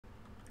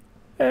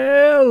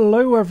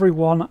Hello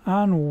everyone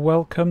and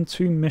welcome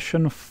to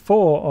Mission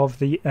 4 of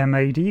the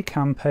MAD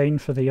campaign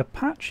for the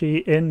Apache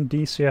in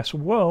DCS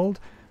World.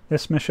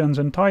 This mission's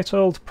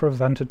entitled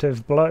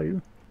Preventative Blow.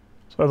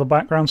 So the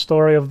background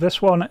story of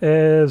this one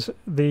is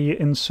the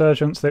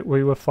insurgents that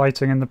we were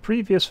fighting in the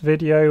previous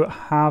video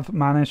have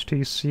managed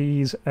to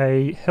seize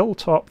a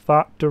hilltop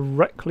that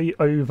directly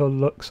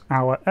overlooks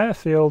our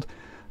airfield,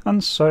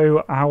 and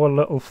so our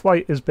little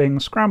flight is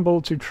being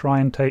scrambled to try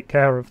and take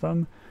care of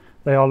them.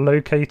 They are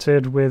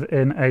located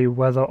within a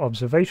weather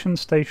observation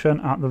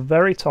station at the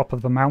very top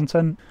of the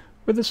mountain,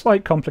 with a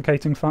slight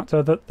complicating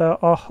factor that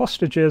there are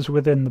hostages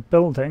within the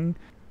building.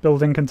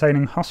 Building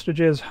containing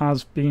hostages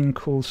has been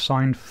call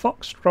signed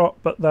Foxtrot,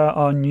 but there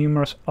are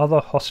numerous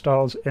other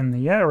hostiles in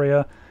the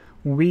area.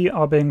 We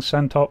are being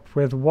sent up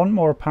with one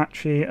more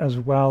Apache as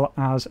well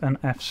as an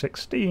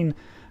F-16,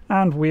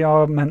 and we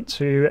are meant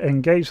to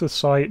engage the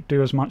site,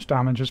 do as much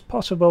damage as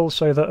possible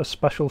so that a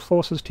special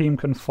forces team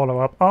can follow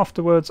up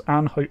afterwards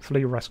and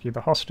hopefully rescue the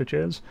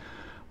hostages.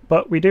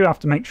 But we do have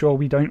to make sure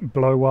we don't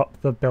blow up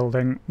the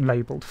building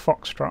labelled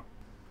Foxtrot.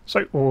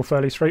 So all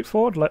fairly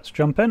straightforward, let's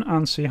jump in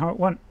and see how it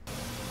went.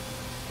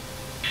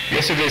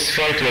 Yesterday's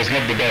fight was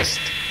not the best.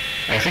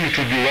 I think it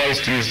would be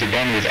wise to use the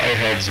gun with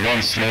IHADs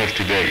once more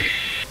today.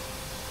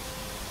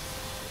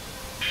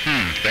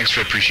 Thanks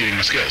for appreciating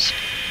my skills.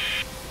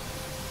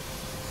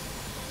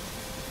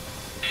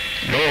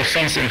 No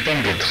offense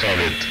intended,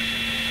 Khalid.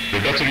 The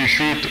better you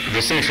shoot,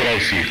 the safer I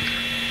feel.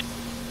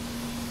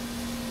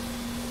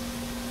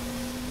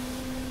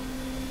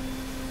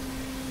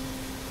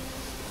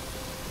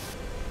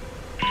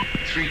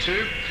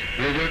 (3-2),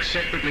 we'll work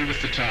separately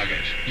with the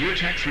target. You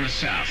attack from the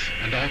south,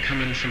 and I'll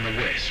come in from the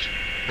west.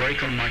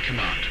 Break on my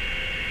command.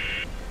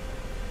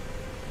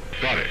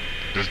 Got it.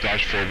 Does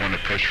Dodge 4-1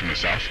 approach from the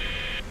south?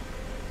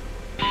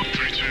 3-2,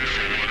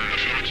 4-1 in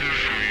affirmative.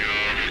 We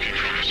are working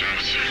from the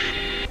south.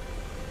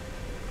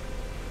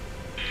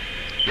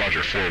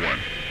 Roger, 4-1.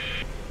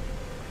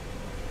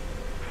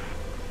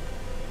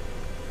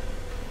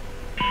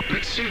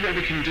 Let's see what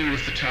we can do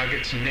with the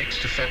targets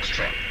next to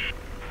Foxtrot.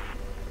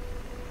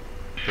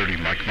 30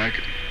 Mike.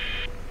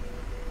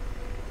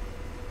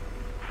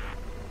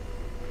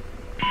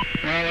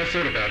 Well, I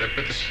thought about it,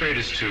 but the spread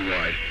is too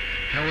wide.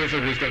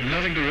 However, we've got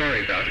nothing to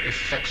worry about if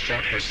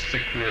Foxtrot has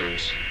thick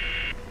walls.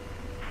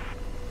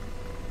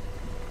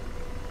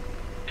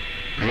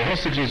 The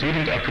hostages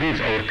wouldn't approve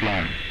our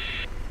plan.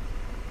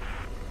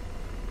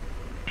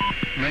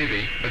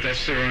 Maybe, but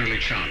that's their only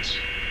chance.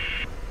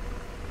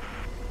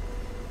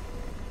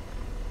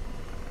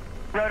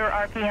 Rotor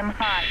RPM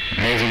high.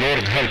 May the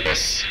Lord help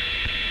us.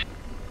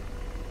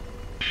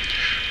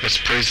 Let's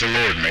praise the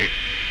Lord, mate.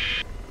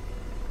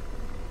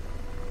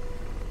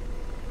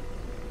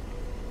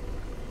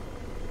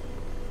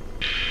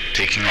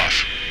 Taking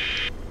off.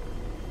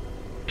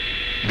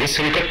 This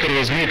helicopter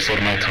was made for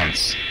night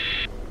hunts.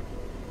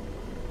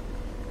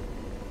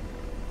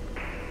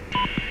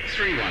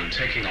 3-1,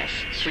 taking off.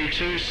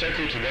 3-2,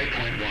 circle to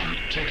waypoint 1.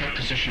 Take up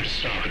position to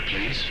starboard,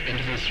 please.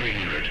 Interval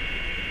 300.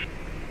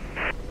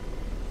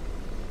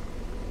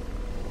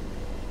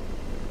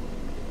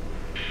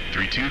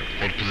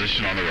 Hold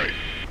position on the right.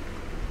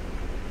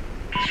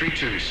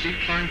 3-2, steep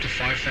climb to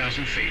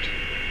 5,000 feet.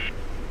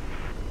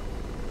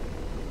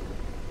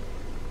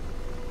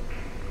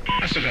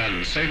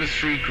 Asadan, Sabre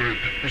 3 group,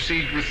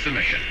 proceed with the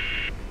mission.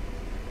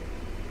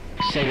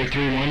 Sabre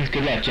 3-1,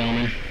 good luck,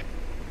 gentlemen.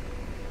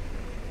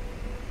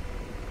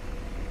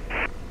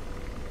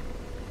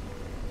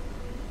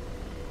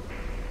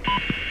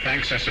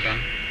 Thanks,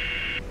 Asadan.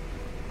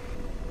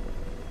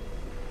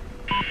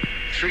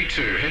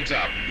 3-2, heads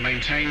up.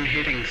 Maintain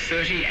heading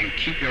 30 and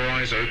keep your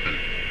eyes open.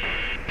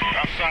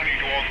 I'm signing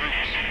to all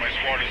groups. My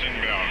squad is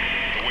inbound.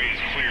 The way is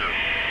clear.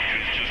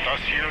 It is just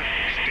us here.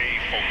 Stay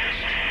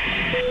focused.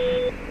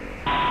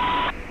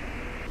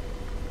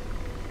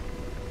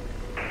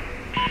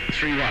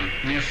 3-1,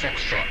 near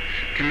Foxtrot.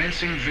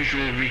 Commencing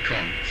visual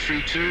recon.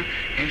 3-2,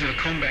 enter the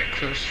combat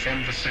course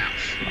from the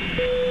south.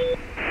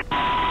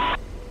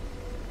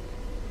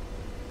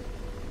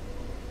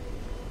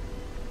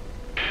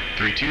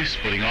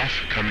 Splitting off,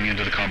 coming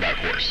into the combat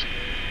course.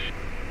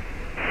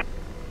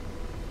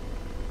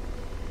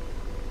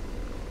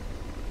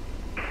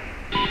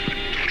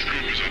 Dodge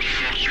group is at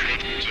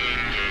Foxtrot and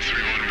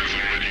 3-1 has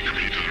already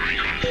completed the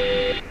recon.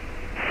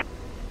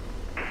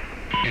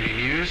 Any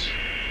news?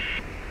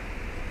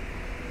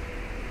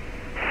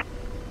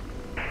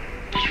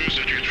 News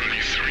at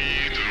U-23,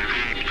 the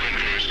road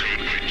convoy is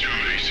covered by 2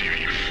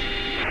 ACV.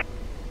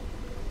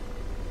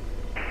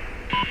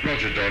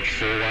 Roger, Dodge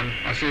 4-1.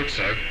 I thought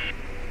so.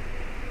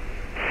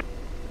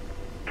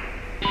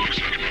 Looks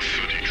like about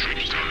 30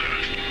 troops down there.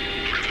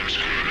 Look at them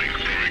squirming,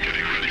 probably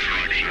getting ready for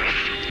action.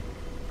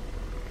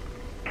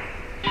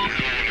 No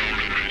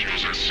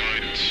radios in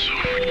sight.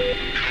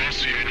 Can't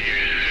see any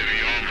heavy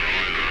armor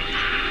either.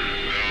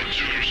 There are 2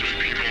 groups of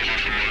people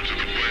half a mile to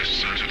the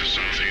west and to the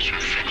southeast from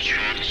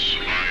Foxtrot.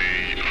 I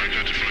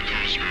identified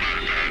them as MAD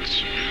pads.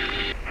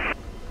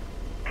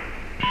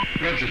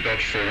 Roger,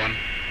 Dodge 4-1.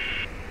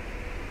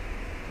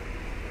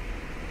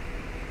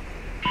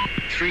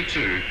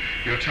 3-2,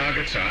 your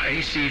targets are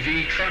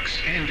ACV trucks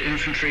and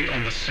infantry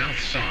on the south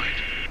side.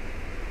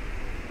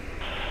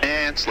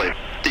 And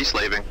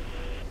deslaving.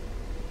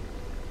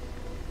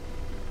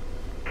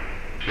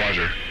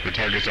 Roger. The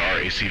targets are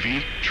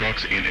ACV,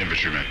 trucks, and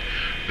infantrymen.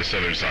 The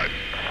southern side.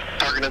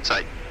 Target in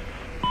sight.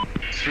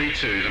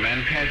 3-2, the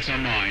man pads are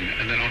mine,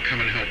 and then I'll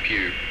come and help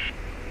you.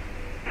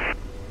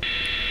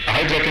 A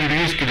Hydra can be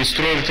used to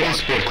destroy the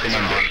transport, Laser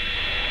Commander. on.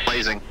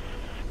 Blazing.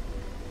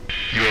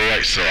 You are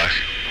right, Silak.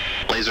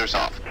 Lasers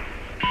off.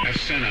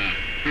 Asena,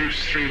 groups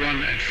 3-1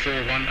 and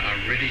 4-1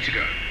 are ready to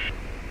go.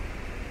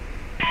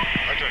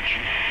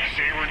 Attention.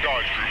 Saber and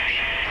Dodge groups.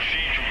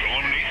 Proceed to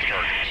eliminate the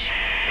targets.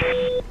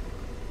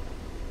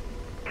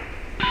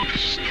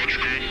 This is Dodge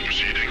group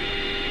proceeding.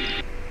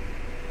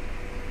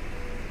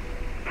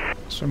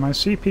 So my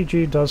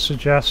CPG does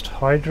suggest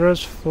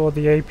Hydras for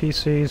the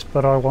APCs,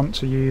 but I want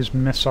to use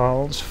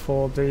missiles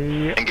for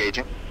the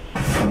Engaging.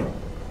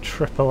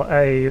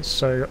 AAA,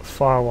 so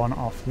fire one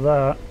off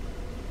there.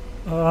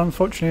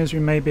 Unfortunately, as you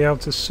may be able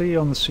to see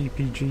on the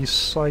CPG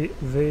site,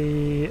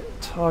 the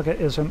target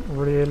isn't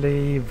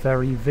really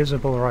very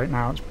visible right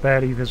now. It's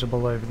barely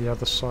visible over the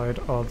other side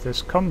of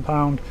this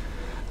compound,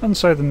 and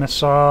so the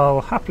missile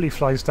happily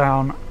flies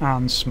down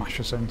and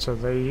smashes into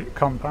the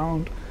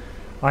compound.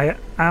 I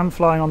am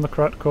flying on the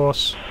correct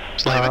course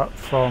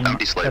from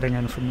heading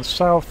in from the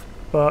south,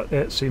 but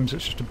it seems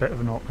it's just a bit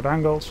of an awkward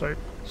angle, so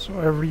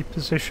I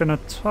reposition a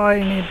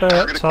tiny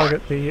bit,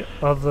 target the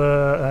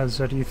other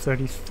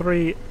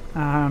ZU-33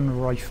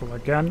 and rifle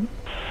again.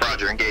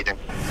 Roger, engaging.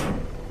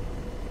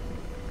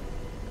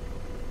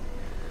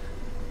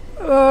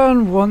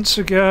 And once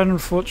again,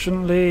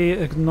 unfortunately,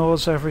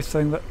 ignores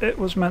everything that it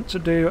was meant to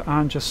do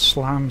and just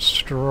slams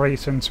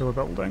straight into a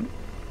building.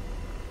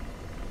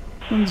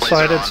 And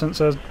decided, since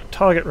a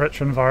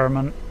target-rich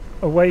environment,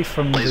 away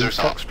from the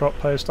Foxtrot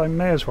post, I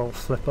may as well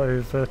flip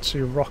over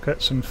to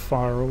rockets and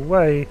fire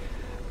away.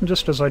 And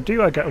just as I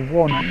do, I get a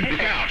warning. Look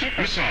out!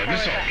 Missile,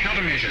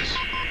 countermeasures!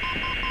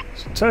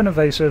 So turn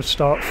evasive,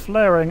 start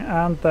flaring,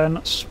 and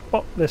then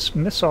spot this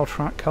missile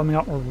track coming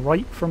up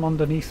right from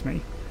underneath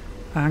me.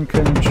 And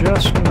can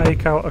just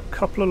make out a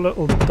couple of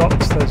little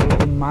dots. There's a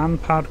little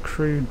man-pad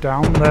crew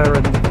down there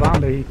in the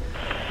valley.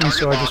 And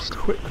so I just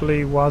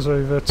quickly waz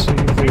over to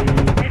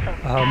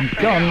the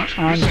gun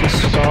and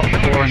just start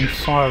pouring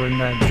fire in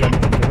their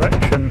general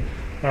direction,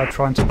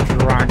 trying to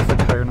drag the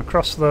cone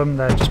across them.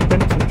 They're just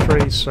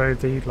infantry, so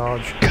the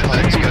large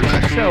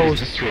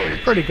shells are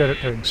pretty good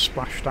at doing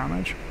splash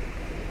damage.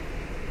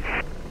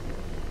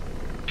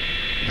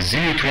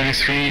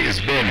 ZU-23 is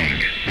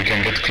burning. We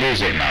can get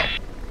closer now.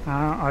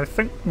 I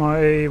think my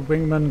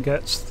wingman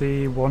gets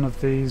the one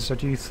of these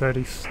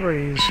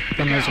ZU-33s,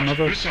 then there's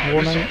another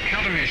warning.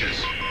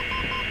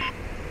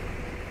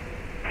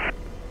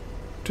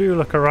 Do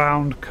look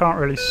around, can't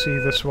really see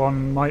this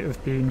one, might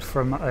have been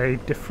from a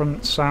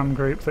different SAM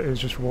group that is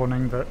just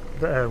warning that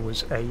there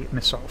was a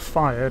missile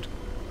fired.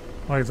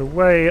 Either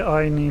way,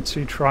 I need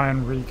to try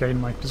and regain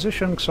my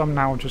position because I'm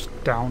now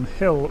just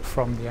downhill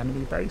from the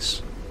enemy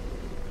base.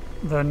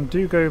 Then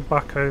do go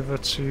back over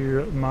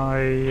to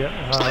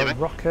my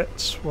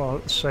rockets, while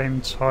at the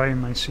same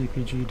time my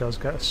CPG does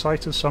get a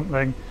sight of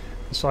something.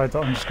 Decide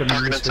that I'm just going to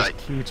use his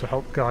key to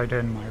help guide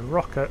in my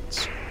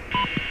rockets.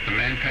 The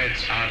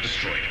man-pads are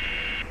destroyed.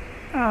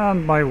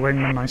 And my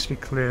wingman nicely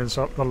clears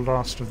up the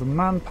last of the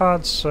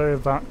man-pads, so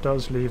that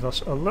does leave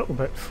us a little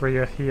bit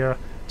freer here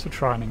to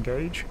try and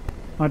engage.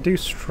 I do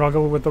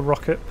struggle with the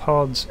rocket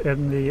pods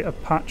in the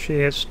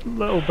Apache. It's a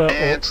little bit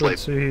awkward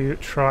to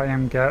try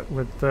and get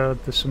with the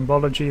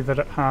symbology that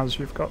it has.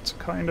 You've got to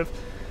kind of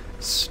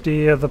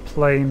steer the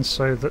plane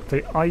so that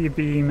the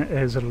I-beam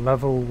is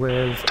level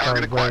with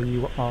where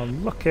you are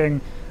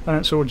looking, and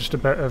it's all just a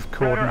bit of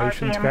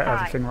coordination to get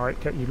everything right,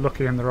 get you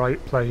looking in the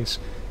right place,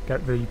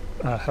 get the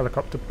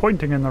helicopter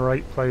pointing in the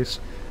right place,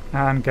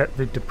 and get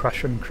the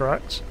depression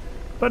correct.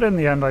 But in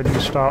the end I do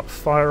start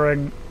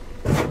firing.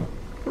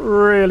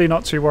 Really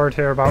not too worried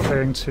here about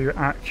being too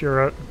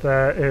accurate.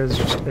 There is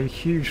just a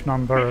huge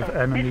number of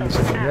enemies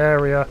in the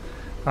area,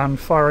 and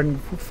firing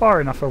far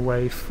enough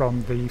away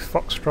from the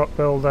Foxtrot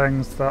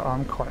buildings that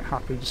I'm quite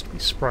happy just to be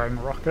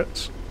spraying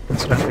rockets.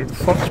 Incidentally, the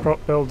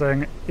Foxtrot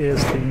building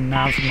is the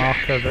nav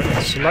marker that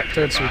is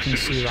selected, so you can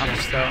see that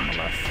just there on the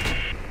left.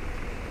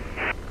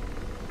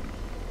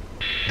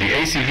 The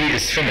ACV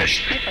is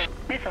finished.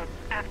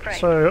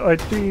 So I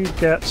do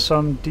get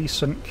some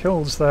decent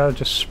kills there,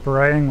 just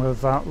spraying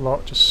with that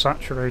lot, just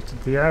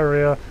saturated the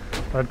area.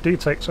 I do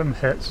take some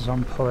hits as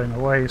I'm pulling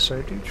away, so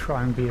I do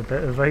try and be a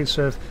bit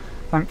evasive.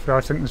 Thankfully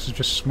I think this is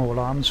just small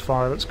arms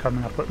fire that's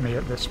coming up at me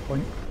at this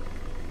point.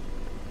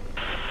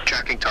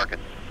 Tracking target.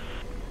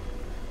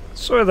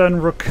 So I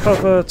then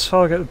recover,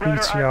 target the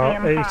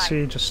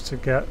BTR-80 just to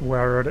get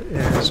where it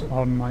is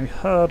on my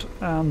HUD,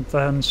 and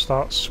then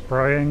start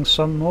spraying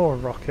some more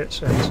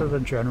rockets into the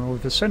general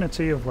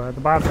vicinity of where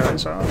the bad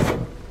guys are.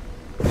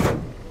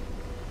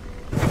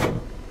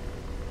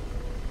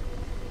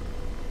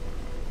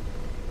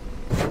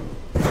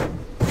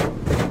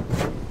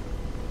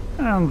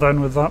 And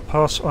then with that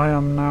pass I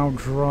am now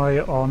dry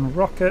on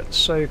rockets,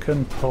 so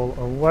can pull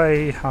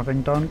away,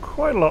 having done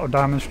quite a lot of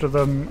damage to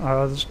them.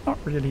 There's not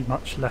really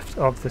much left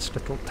of this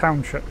little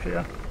township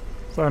here.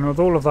 Then with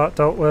all of that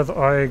dealt with,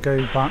 I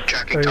go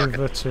back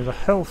over to the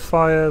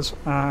Hellfires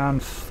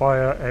and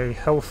fire a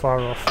Hellfire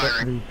off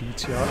at the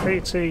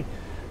BTR-80.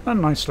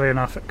 And nicely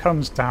enough it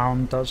comes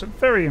down, does a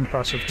very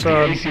impressive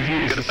turn,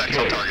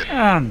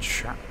 and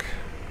shack.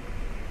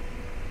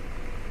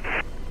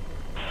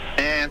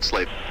 And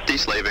slave.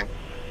 Deslaving.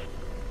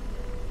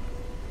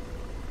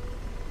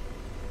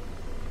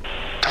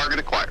 Target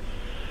acquired.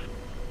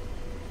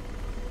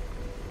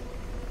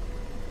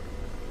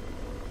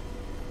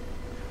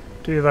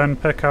 Do then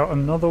pick out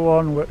another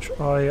one which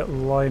I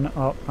line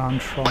up and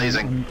try and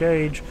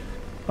engage.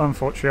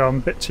 Unfortunately I'm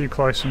a bit too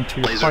close and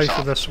too high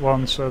for this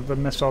one, so the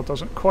missile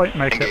doesn't quite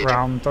make it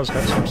round. Does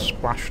get some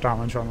splash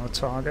damage on the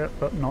target,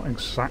 but not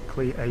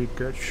exactly a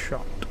good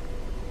shot.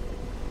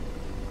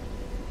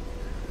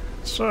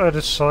 So I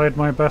decide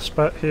my best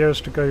bet here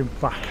is to go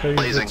back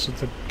over to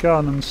the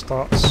gun and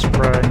start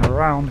spraying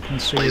around. You can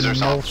see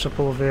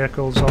multiple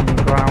vehicles on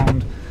the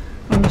ground,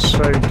 and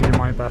so do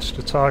my best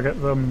to target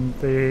them.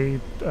 The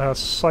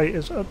sight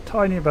is a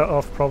tiny bit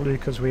off, probably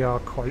because we are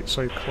quite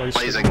so close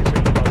to these. It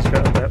does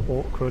get a bit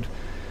awkward.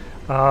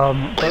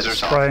 But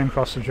spraying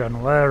across the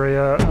general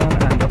area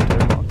and end up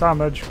doing a lot of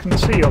damage. You can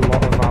see a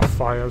lot of our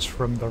fires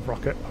from the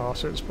rocket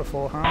passes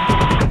beforehand.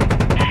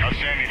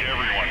 Outstanding to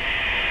everyone.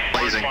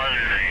 Blazing.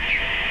 Firing range.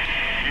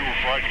 We will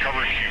provide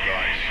cover to you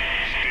guys.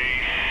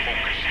 Stay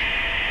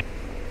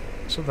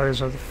focused. So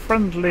those are the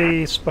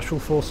friendly Special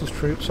Forces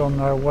troops on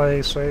their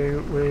way,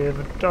 so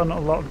we've done a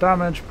lot of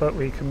damage, but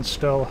we can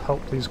still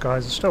help these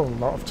guys. There's still a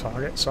lot of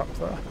targets up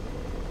there.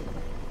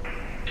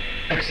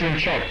 Excellent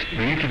shot.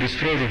 We need to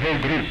destroy the whole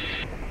group.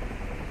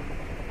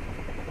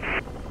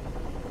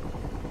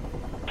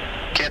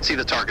 Can't see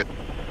the target.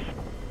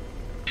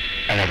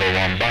 Another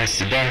one bites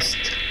the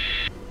dust.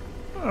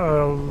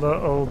 A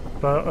little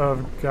bit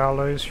of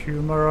gallows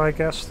humour, I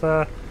guess,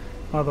 there.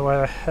 By the way,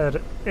 I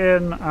head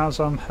in. As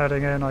I'm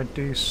heading in, I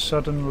do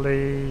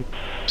suddenly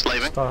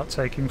start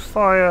taking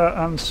fire,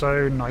 and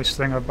so nice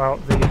thing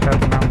about the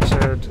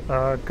head-mounted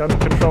gun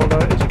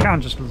controller is you can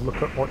just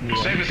look at what you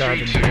want dead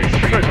and pull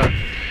the trigger.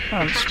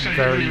 And it's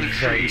very,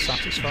 very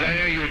satisfying.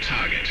 They are your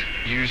target.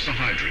 Use the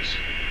hydras.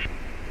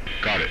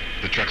 Got it.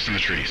 The truck's in the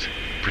trees.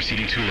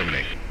 Proceeding to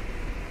eliminate.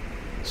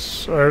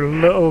 So a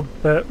little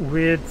bit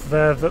weird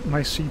there that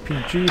my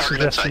CPG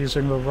suggests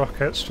using the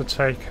rockets to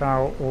take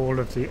out all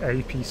of the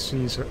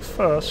APCs at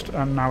first,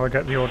 and now I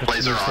get the order to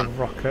use the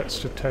rockets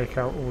to take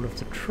out all of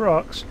the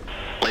trucks.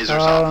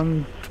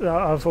 And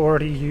I've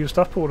already used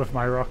up all of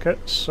my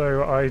rockets,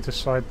 so I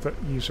decide that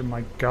using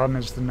my gun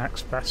is the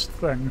next best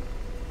thing.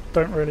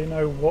 Don't really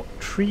know what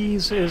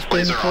trees is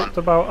being talked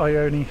about. I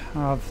only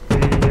have the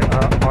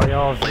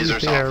IRV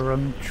here,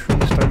 and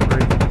trees don't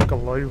really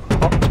glow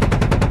hot.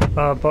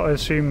 But I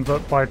assume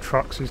that by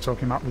trucks he's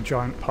talking about the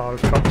giant pile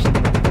of trucks in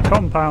the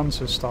compound,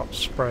 so start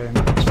spraying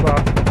across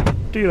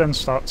that. Do then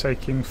start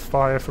taking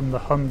fire from the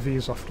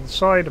Humvees off to the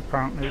side.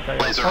 Apparently they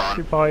are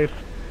occupied,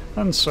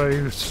 and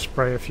so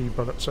spray a few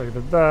bullets over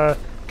there.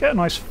 Get a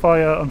nice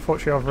fire.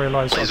 Unfortunately I've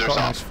realised I've got a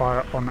nice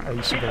fire on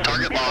a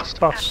civilian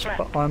bus,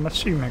 but I'm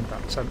assuming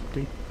that's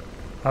empty.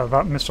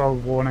 That missile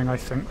warning I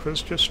think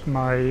was just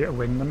my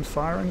wingman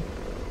firing.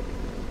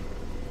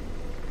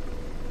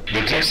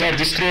 The trucks are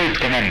destroyed,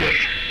 Commander.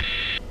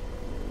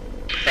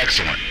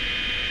 Excellent.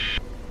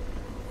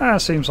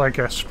 Seems I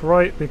guessed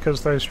right,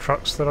 because those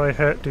trucks that I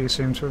hit do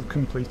seem to have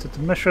completed the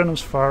mission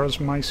as far as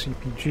my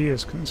CPG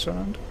is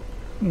concerned.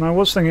 And I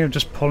was thinking of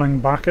just pulling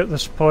back at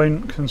this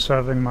point,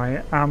 conserving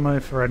my ammo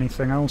for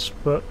anything else,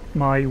 but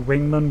my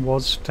wingman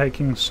was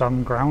taking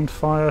some ground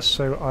fire,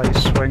 so I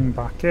swing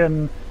back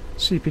in.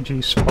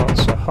 CPG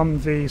spots a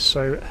Humvee,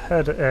 so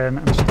head in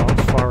and start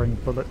firing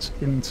bullets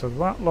into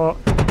that lot,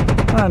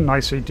 and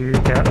nicely do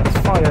get a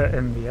fire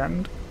in the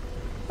end.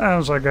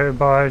 As I go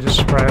by, I just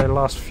spray the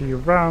last few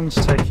rounds,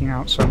 taking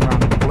out some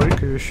random bloke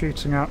who is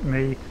shooting at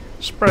me,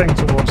 spraying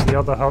towards the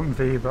other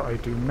Humvee, but I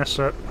do miss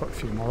it, put a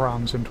few more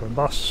rounds into a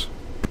bus.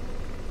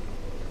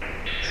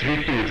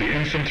 3-2, the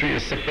infantry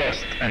is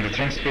suppressed and the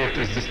transport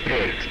is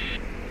destroyed.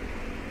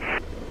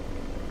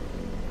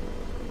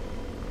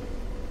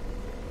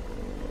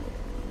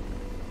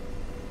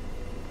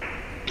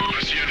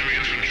 I see enemy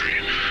infantry.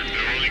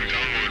 They're rolling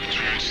downward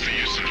towards the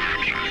eastern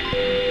direction.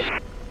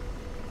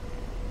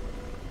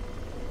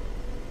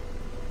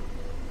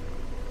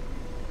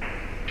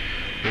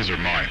 Those are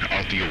mine.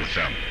 I'll deal with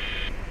them.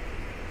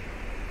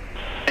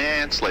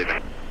 And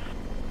slaving.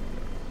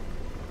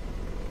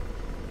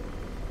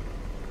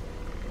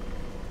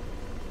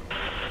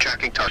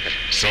 Tracking target.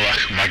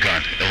 Select my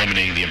gun.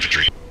 Eliminating the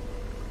infantry.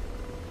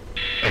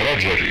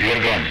 Roger,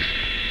 your gun.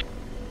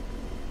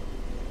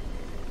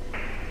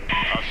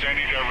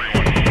 Outstanding to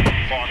everyone.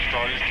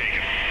 Foxtrot is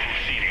taken.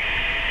 Proceeding.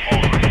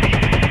 All range.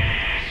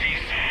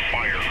 Cease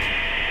fire.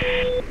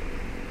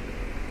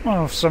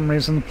 Well, for some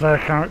reason the player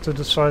character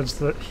decides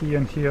that he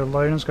and he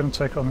alone is going to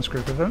take on this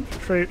group of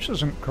infantry, which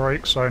isn't great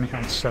because I only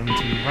have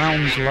 17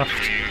 rounds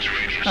left,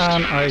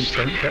 and I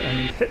don't get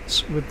any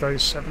hits with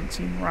those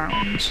 17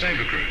 rounds.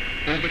 Saber group,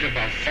 orbit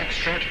above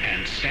Foxtrot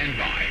and stand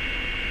by.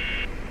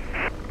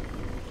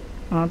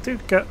 I do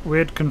get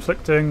weird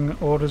conflicting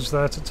orders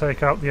there to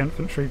take out the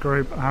infantry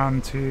group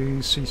and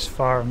to cease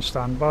fire and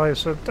stand by,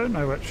 so I don't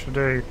know which to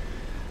do.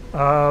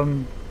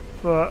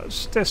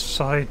 But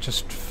decide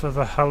just for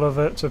the hell of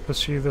it to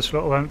pursue this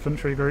little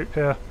infantry group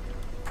here.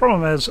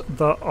 Problem is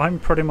that I'm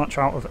pretty much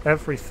out of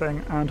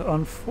everything, and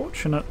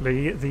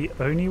unfortunately the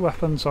only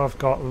weapons I've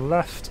got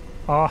left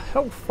are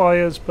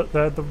Hellfires, but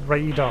they're the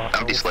radar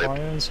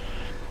Hellfires.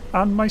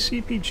 And my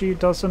CPG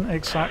doesn't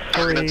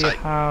exactly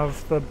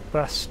have the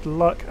best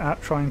luck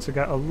at trying to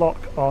get a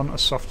lock on a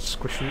soft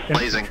squishy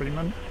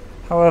infantryman.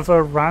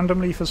 However,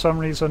 randomly for some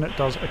reason it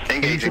does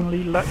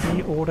occasionally let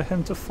me order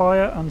him to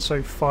fire, and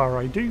so fire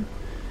I do.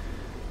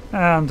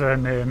 And a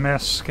near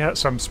miss, get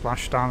some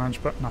splash damage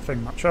but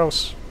nothing much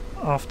else.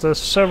 After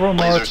several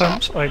more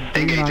attempts I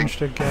do manage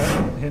to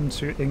get him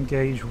to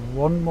engage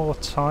one more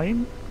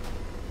time.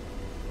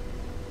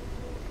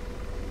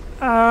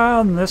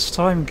 And this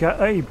time get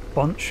a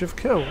bunch of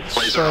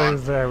kills. So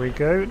there we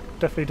go.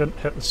 Definitely didn't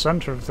hit the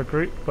centre of the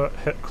group, but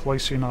hit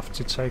close enough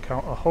to take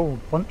out a whole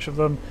bunch of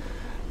them.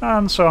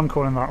 And so I'm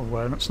calling that a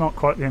win. It's not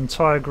quite the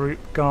entire group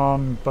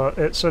gone, but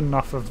it's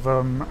enough of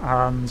them,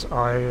 and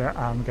I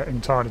am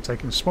getting tired of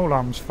taking small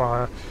arms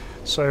fire,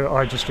 so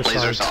I just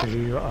decided to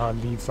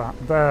leave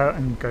that there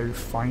and go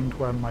find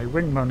where my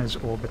wingman is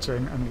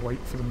orbiting and wait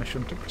for the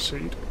mission to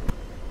proceed.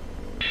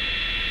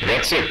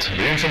 That's it.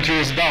 The infantry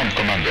is down,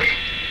 Commander.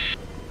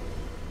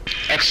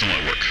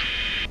 Excellent work.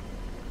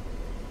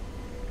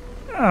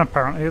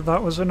 Apparently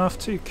that was enough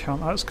to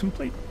count that as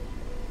complete.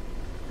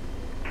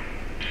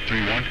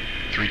 3-1,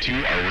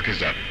 3-2, our work is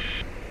done.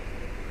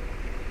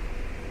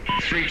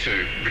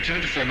 3-2,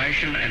 return to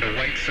formation and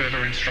await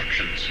further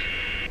instructions.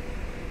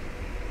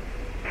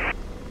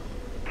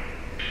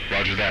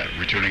 Roger that,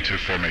 returning to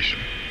formation.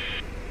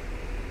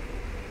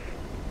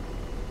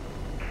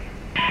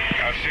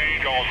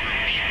 Cassade all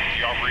groups.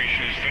 The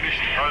operation is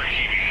finished.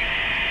 RTB.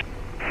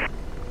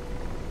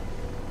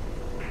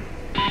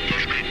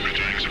 First group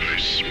returning to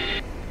base.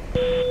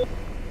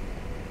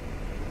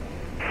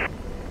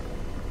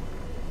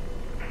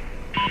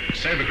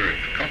 Saber group,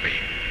 copy.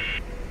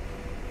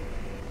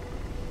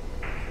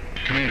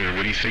 Commander,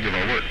 what do you think of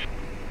our work?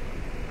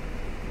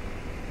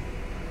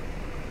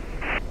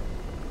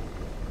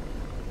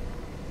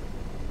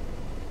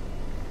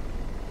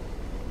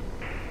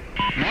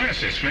 My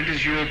assessment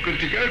is you're good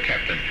to go,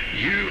 Captain.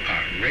 You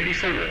are ready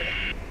for war.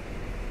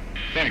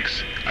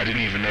 Thanks. I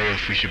didn't even know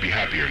if we should be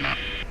happy or not.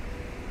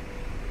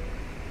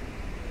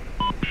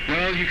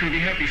 Well, you can be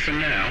happy for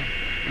now.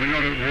 We're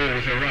not at war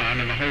with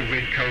Iran and the whole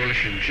Red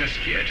Coalition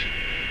just yet.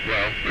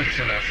 Well,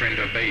 until our friend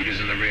Obeid is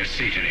in the rear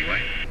seat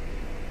anyway.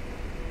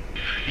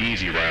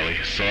 Easy, Riley.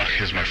 Salah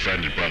is my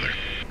friend and brother.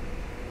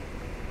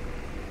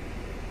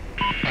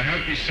 I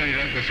hope you say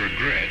that with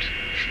regret.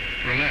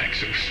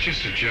 Relax, it was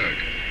just a joke.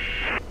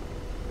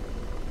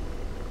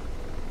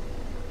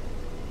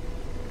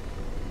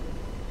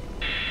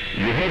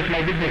 You hurt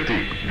my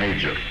dignity,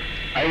 Major.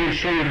 I will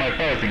show you my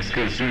piloting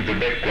skills during the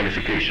back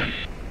qualification.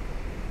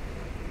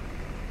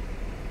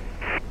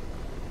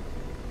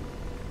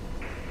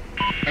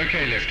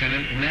 Okay,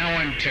 Lieutenant, now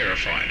I'm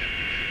terrified.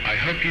 I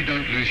hope you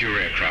don't lose your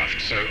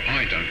aircraft, so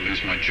I don't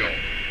lose my job.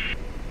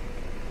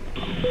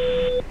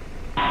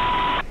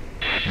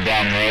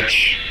 Damn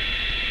wretch.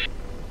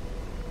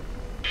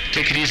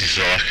 Take it easy,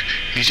 Salah.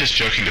 He's just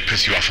joking to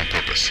piss you off on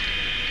purpose.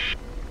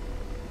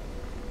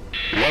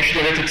 Why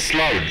should I let it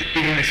slide,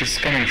 even if it's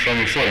coming from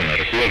a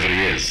foreigner, whoever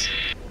he is?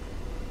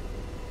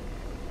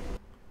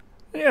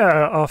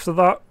 Yeah, after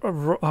that,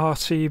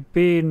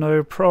 RTB,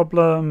 no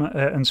problem.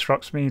 It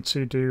instructs me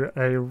to do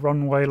a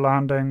runway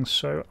landing,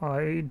 so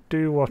I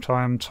do what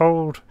I am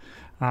told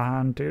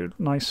and do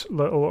a nice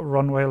little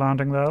runway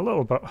landing there. A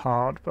little bit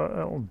hard, but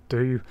it'll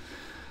do.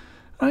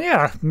 And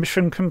yeah,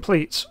 mission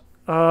complete.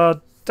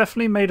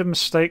 Definitely made a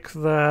mistake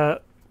there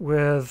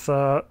with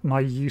my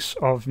use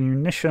of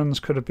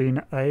munitions. Could have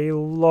been a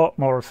lot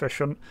more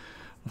efficient.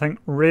 I think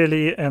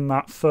really in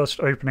that first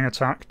opening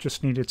attack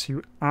just needed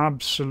to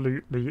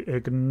absolutely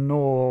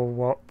ignore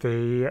what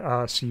the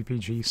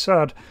CPG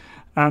said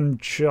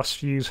and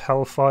just use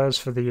Hellfires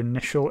for the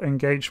initial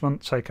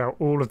engagement, take out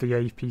all of the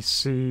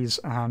APCs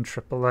and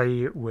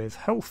AAA with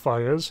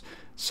Hellfires,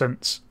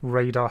 since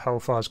radar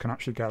Hellfires can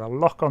actually get a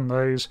lock on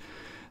those.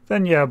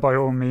 Then yeah, by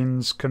all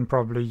means can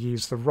probably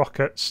use the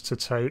rockets to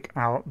take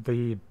out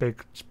the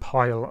big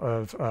pile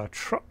of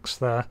trucks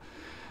there.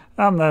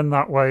 And then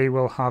that way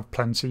we'll have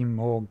plenty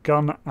more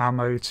gun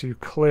ammo to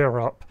clear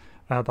up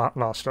that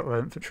last little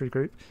infantry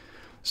group.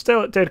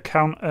 Still, it did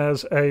count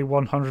as a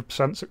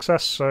 100%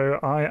 success, so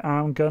I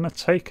am going to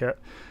take it.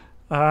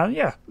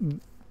 Yeah,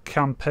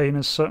 campaign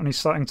is certainly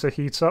starting to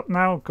heat up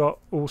now. Got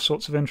all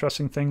sorts of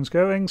interesting things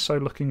going, so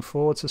looking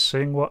forward to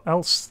seeing what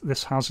else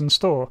this has in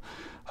store.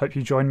 Hope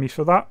you join me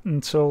for that.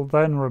 Until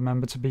then,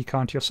 remember to be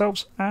kind to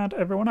yourselves and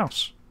everyone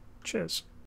else. Cheers.